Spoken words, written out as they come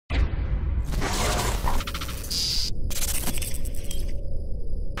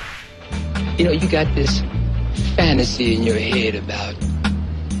You know, you got this fantasy in your head about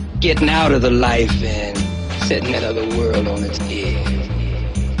getting out of the life and setting that other world on its head.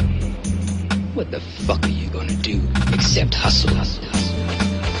 What the fuck are you gonna do except hustle?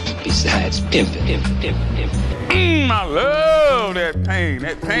 Besides pimping. I love that pain.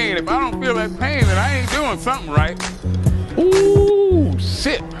 That pain. If I don't feel that pain, then I ain't doing something right. Ooh,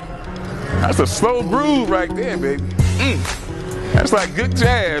 shit. That's a slow groove right there, baby. That's like good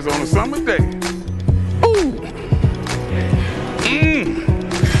jazz on a summer day. Ooh.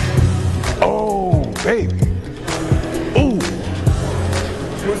 Oh, baby. Ooh.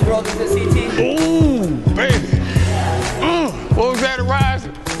 Whose world is this, CT? Ooh, baby. What was that,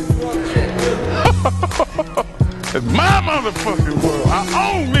 Horizon? It's my motherfucking world.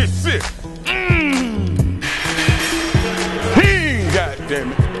 I own this shit.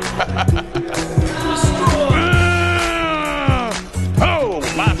 Goddamn it. Oh,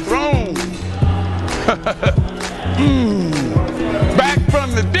 my throne. Back from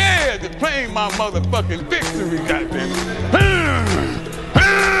the dead to claim my motherfucking victory, goddamn it.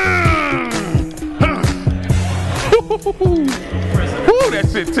 Woo, that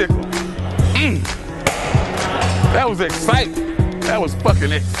shit tickled. That was exciting. That was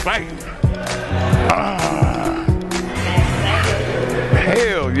fucking exciting.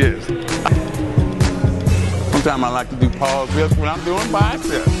 Hell yes. Sometimes I like to do pause reps when I'm doing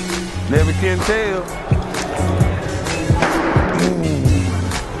biceps. Never can tell.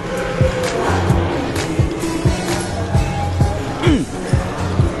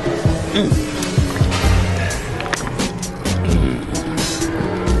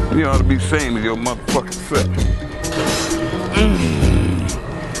 You ought to be ashamed of your motherfucking self.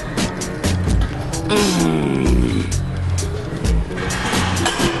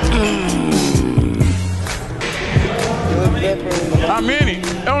 How many?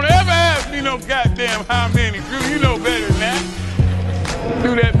 Don't ever ask me no goddamn how many. Drew, you know better than that.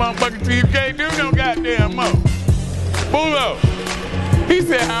 Do that motherfucking till you can't do no goddamn more. Bulo. He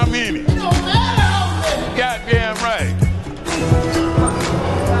said how many? Goddamn right.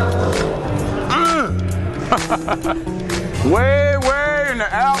 Way, way in the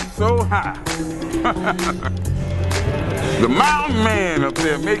Alps so high. The mountain man up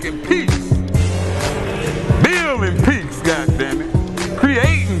there making peace. Building peace, goddammit.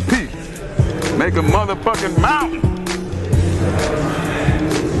 Creating peace. Make a motherfucking mountain.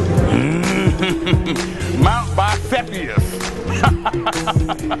 Mount BICEPIOUS.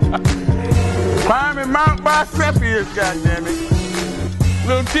 Climbing Mount BICEPIOUS, goddammit.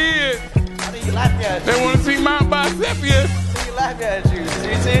 Little kids. They want to see Mount BICEPIOUS. He laughing at you.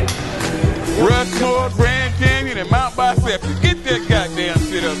 See? Rushmore, Grand Canyon, and Mount BICEPIOUS. Get that goddamn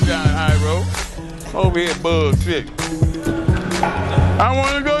shit up down High Road. Over here bullshit. I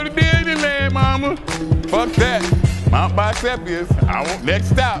want to go to Disneyland, mama. Fuck that. Mount BICEPIOUS. I want next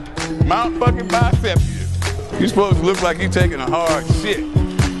stop. Mount fucking BICEPIOUS. You supposed to look like you taking a hard shit.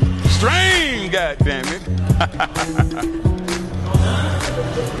 Strain, goddammit.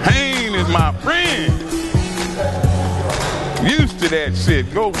 Pain is my friend. Used to that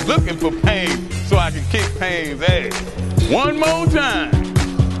shit. Go looking for pain so I can kick pain's ass. One more time.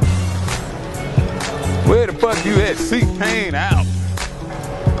 Where the fuck you at? Seek pain out.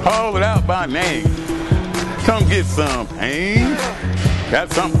 Call it out by name. Come get some pain.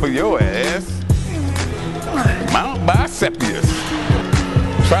 Got something for your ass. Mount BICEPIOUS.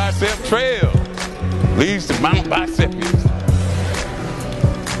 Tricep trail leads to Mount BICEPIOUS.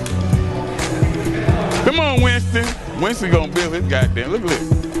 Come on, Winston. Winston gonna build his goddamn. Look at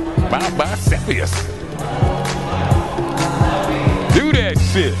this. Mount BICEPIOUS. Do that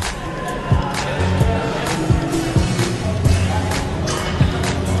shit.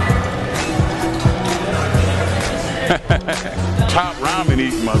 Top ramen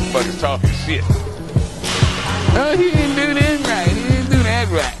eating motherfuckers talking shit. Oh, he didn't do this right. He didn't do that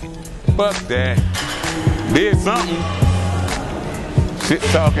right. Fuck that. Did something. Shit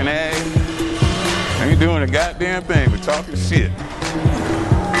talking ass. Ain't doing a goddamn thing but talking shit.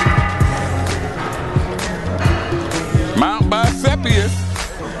 Mount BICEPIOUS.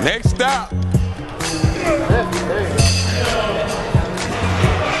 Next stop.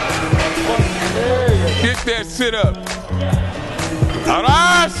 Get that shit up.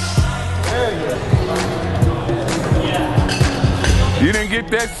 Arash! You didn't get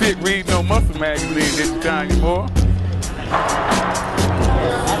that shit read no muscle magazine this time anymore.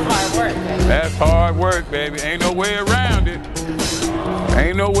 That's hard work. That's hard work, baby. Ain't no way around it.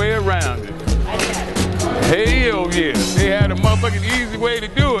 Ain't no way around it. Hell yeah. They had a motherfucking easy way to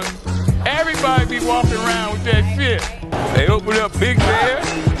do it. Everybody be walking around with that shit. They open up Big Bear.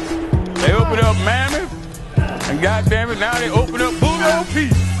 They open up Mammoth, and goddamn it, now they open up Budo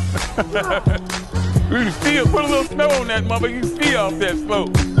Peak. You can still put a little snow on that motherfucker, you can ski off that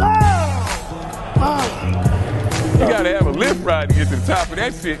slope. You gotta have a lift ride to get to the top of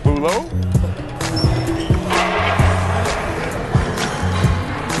that shit, Bulo.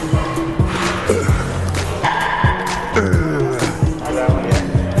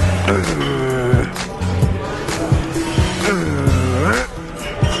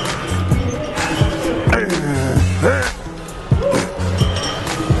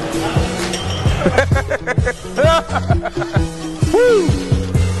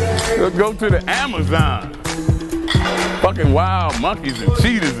 Let's go to the Amazon. Fucking wild monkeys and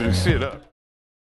cheetahs and shit up.